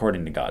praying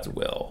according to God's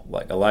will.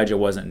 Like Elijah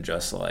wasn't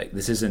just like,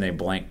 this isn't a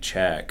blank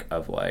check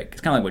of like,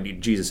 it's kind of like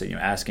what Jesus said,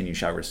 ask and you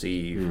shall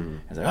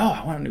receive. It's like,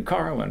 oh, I want a new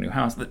car, I want a new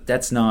house.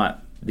 That's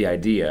not the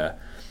idea.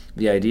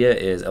 The idea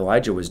is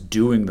Elijah was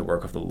doing the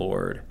work of the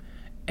Lord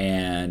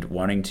and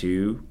wanting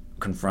to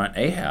confront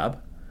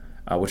Ahab,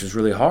 which was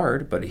really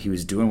hard, but he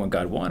was doing what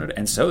God wanted.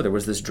 And so there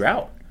was this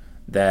drought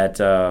that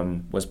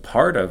was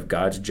part of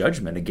God's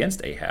judgment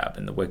against Ahab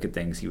and the wicked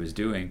things he was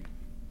doing.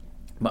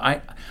 But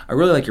I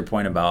really like your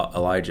point about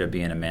Elijah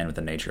being a man with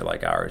a nature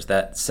like ours.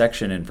 That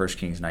section in 1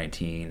 Kings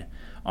 19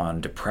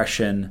 on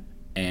depression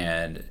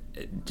and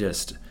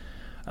just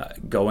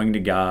going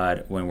to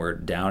God when we're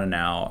down and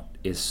out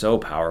is so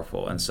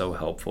powerful and so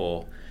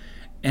helpful.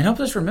 And helps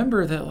us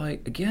remember that,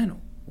 like,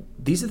 again,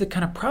 these are the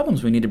kind of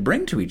problems we need to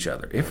bring to each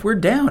other. If we're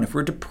down, if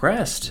we're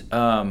depressed,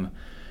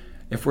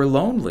 if we're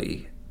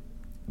lonely,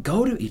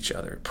 go to each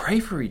other, pray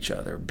for each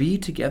other, be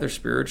together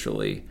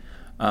spiritually.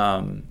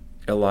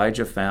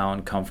 Elijah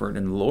found comfort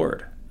in the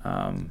Lord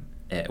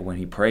when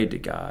he prayed to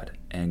God,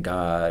 and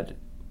God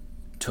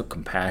took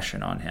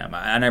compassion on him.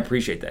 And I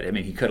appreciate that. I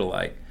mean, he could have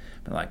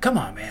been like, come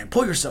on, man,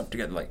 pull yourself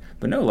together.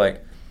 But no,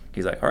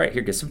 he's like, all right,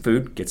 here, get some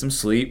food, get some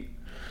sleep.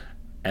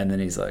 And then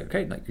he's like,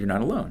 okay, you're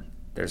not alone.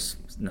 There's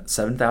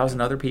 7,000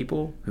 other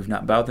people who've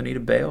not bowed the knee to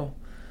Baal.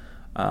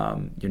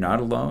 You're not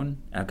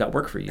alone, and I've got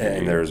work for you.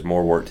 And there's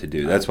more work to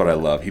do. That's what I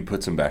love. He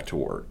puts him back to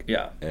work.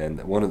 Yeah.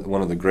 And one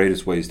of the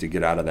greatest ways to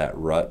get out of that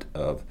rut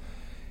of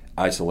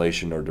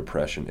isolation or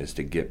depression is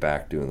to get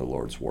back doing the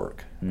Lord's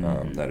work.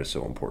 That is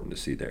so important to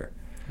see there.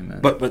 Amen.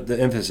 But the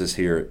emphasis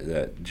here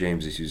that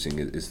James is using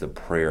is the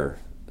prayer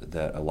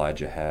that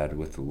Elijah had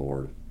with the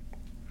Lord.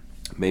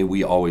 May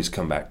we always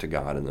come back to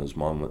God in those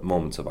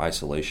moments of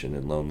isolation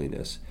and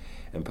loneliness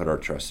and put our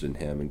trust in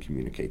Him and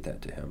communicate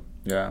that to Him.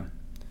 Yeah,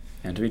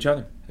 and to each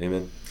other.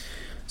 Amen.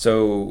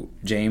 So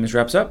James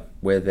wraps up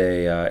with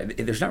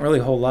there's not really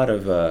a whole lot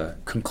of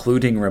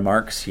concluding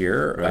remarks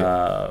here,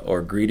 right,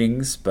 or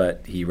greetings,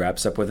 but he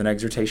wraps up with an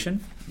exhortation,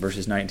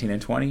 verses 19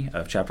 and 20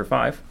 of chapter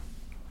 5.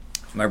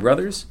 My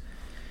brothers,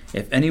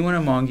 if anyone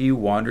among you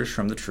wanders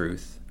from the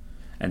truth,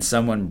 and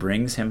someone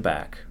brings him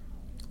back,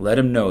 let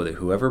him know that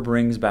whoever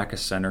brings back a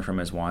sinner from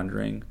his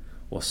wandering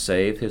will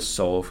save his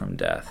soul from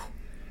death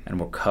and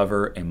will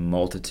cover a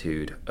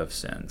multitude of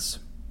sins.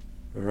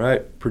 All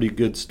right, pretty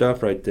good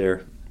stuff right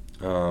there.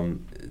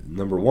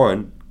 Number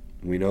one,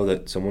 we know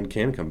that someone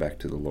can come back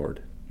to the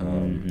Lord.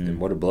 And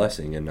what a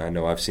blessing. And I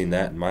know I've seen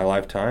that in my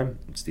lifetime.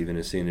 Stephen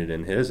has seen it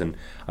in his. And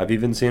I've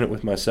even seen it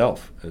with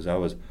myself as I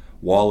was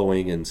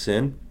wallowing in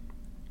sin.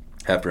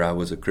 After I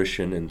was a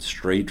Christian and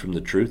strayed from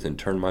the truth and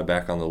turned my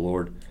back on the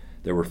Lord,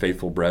 there were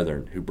faithful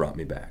brethren who brought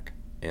me back.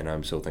 And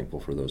I'm so thankful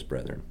for those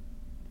brethren.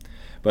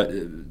 But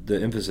the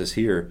emphasis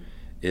here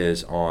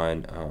is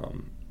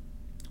on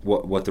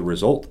what the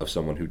result of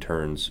someone who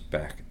turns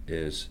back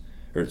is,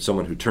 or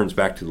someone who turns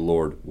back to the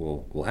Lord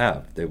will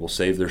have. They will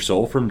save their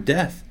soul from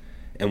death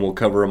and will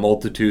cover a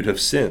multitude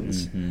of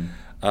sins.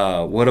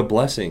 What a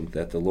blessing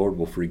that the Lord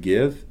will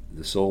forgive.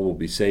 The soul will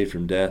be saved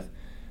from death.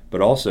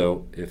 But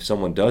also, if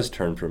someone does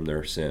turn from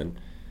their sin,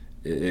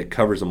 it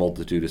covers a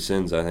multitude of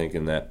sins, I think,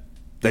 in that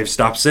they've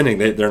stopped sinning.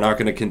 They're not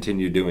going to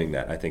continue doing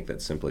that. I think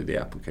that's simply the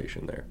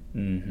application there.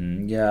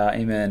 Yeah,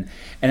 amen.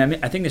 And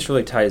I think this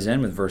really ties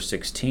in with verse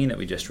 16 that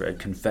we just read.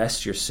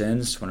 Confess your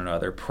sins to one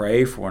another.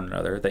 Pray for one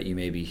another that you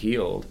may be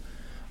healed.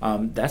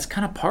 That's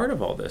kind of part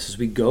of all this. As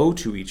we go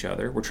to each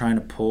other, we're trying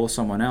to pull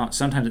someone out.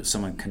 Sometimes it's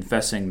someone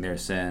confessing their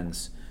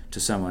sins to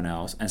someone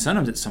else. And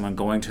sometimes it's someone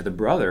going to the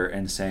brother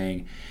and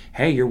saying,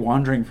 hey, you're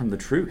wandering from the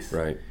truth.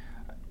 Right.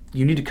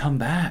 You need to come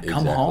back.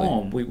 Come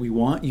home. We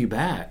want you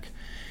back.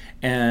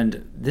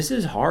 And this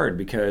is hard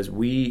because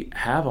we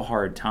have a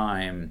hard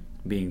time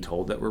being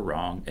told that we're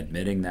wrong,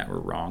 admitting that we're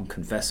wrong,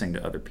 confessing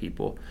to other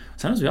people.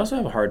 Sometimes we also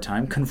have a hard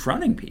time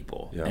confronting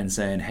people and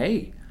saying,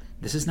 hey,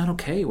 this is not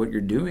okay what you're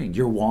doing.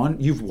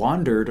 You've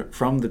wandered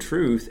from the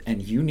truth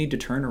and you need to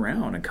turn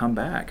around and come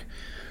back.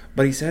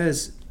 But he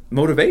says,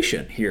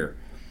 motivation here.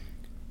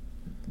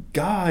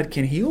 God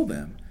can heal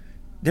them.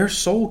 Their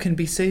soul can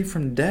be saved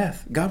from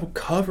death. God will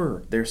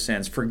cover their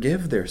sins,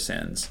 forgive their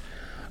sins.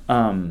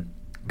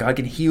 God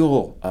can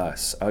heal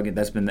us. Again,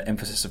 that's been the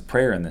emphasis of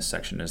prayer in this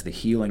section, is the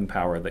healing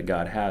power that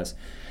God has.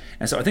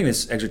 And so I think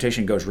this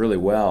exhortation goes really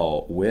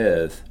well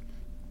with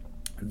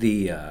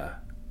the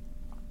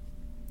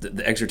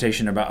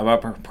exhortation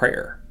about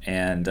prayer.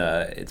 And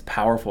it's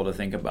powerful to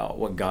think about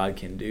what God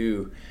can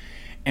do.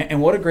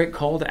 And what a great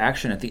call to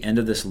action at the end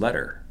of this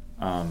letter.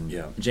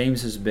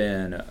 James has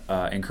been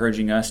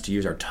encouraging us to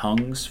use our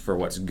tongues for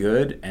what's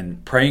good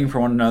and praying for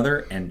one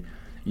another, and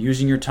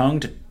using your tongue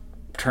to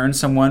turn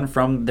someone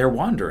from their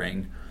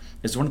wandering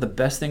is one of the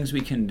best things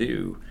we can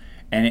do,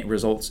 and it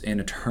results in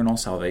eternal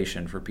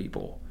salvation for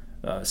people,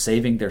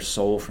 saving their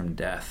soul from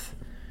death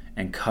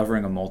and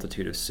covering a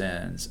multitude of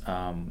sins.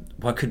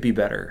 What could be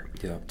better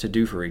to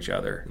do for each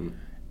other?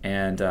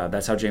 And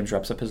that's how James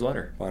wraps up his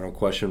letter. Final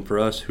question for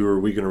us: who are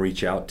we going to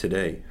reach out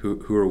today?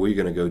 Who are we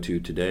going to go to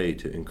today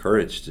to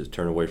encourage to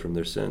turn away from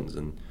their sins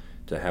and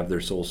to have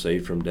their soul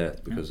saved from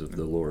death because of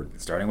the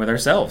Lord. Starting with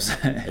ourselves.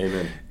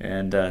 Amen.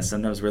 And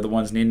sometimes we're the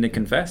ones needing to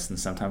confess, and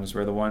sometimes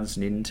we're the ones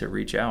needing to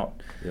reach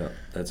out. Yeah,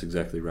 that's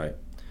exactly right.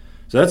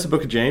 So that's the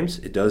book of James.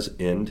 It does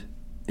end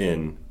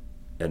in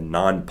a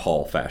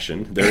non-Paul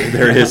fashion.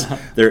 There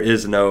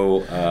is no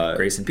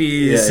grace and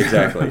peace. Yeah,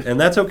 exactly, and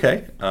that's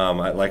okay.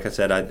 Like I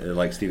said,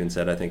 like Stephen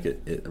said, I think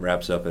it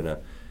wraps up in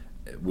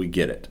we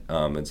get it.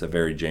 It's a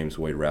very James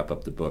way to wrap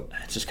up the book.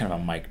 It's just kind of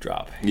a mic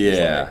drop.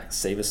 Yeah, like,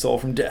 save a soul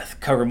from death,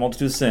 cover a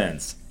multitude of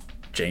sins.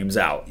 James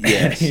out.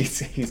 Yes,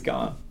 he's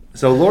gone.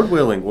 So, Lord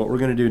willing, what we're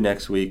going to do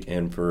next week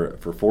and for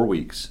 4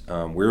 weeks,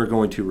 we're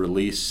going to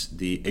release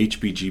the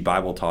HBG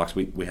Bible Talks.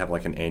 We have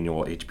like an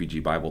annual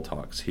HBG Bible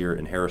Talks here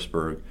in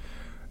Harrisburg.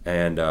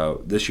 And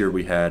this year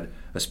we had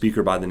a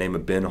speaker by the name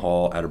of Ben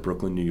Hall out of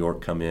Brooklyn, New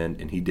York come in,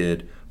 and he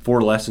did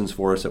 4 lessons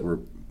for us that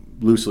were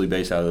loosely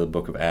based out of the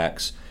book of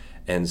Acts,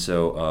 and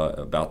so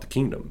about the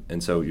kingdom.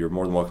 And so you're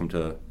more than welcome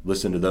to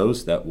listen to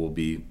those. That will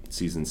be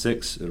season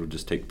 6. It'll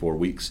just take 4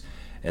 weeks.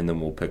 And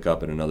then we'll pick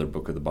up in another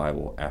book of the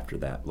Bible after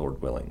that,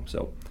 Lord willing.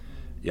 So,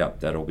 yeah,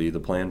 that'll be the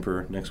plan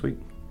for next week.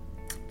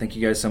 Thank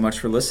you guys so much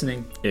for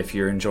listening. If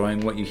you're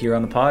enjoying what you hear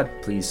on the pod,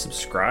 please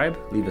subscribe,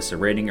 leave us a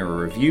rating or a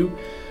review.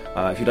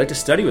 If you'd like to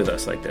study with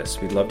us like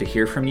this, we'd love to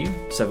hear from you.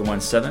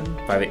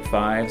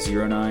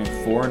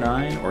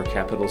 717-585-0949 or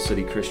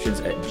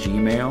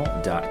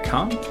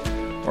capitalcitychristians@gmail.com.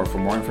 Or for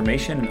more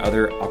information and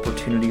other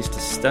opportunities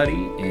to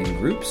study in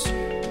groups,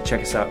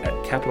 check us out at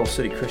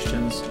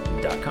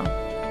capitalcitychristians.com.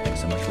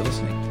 Thanks so much for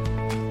listening.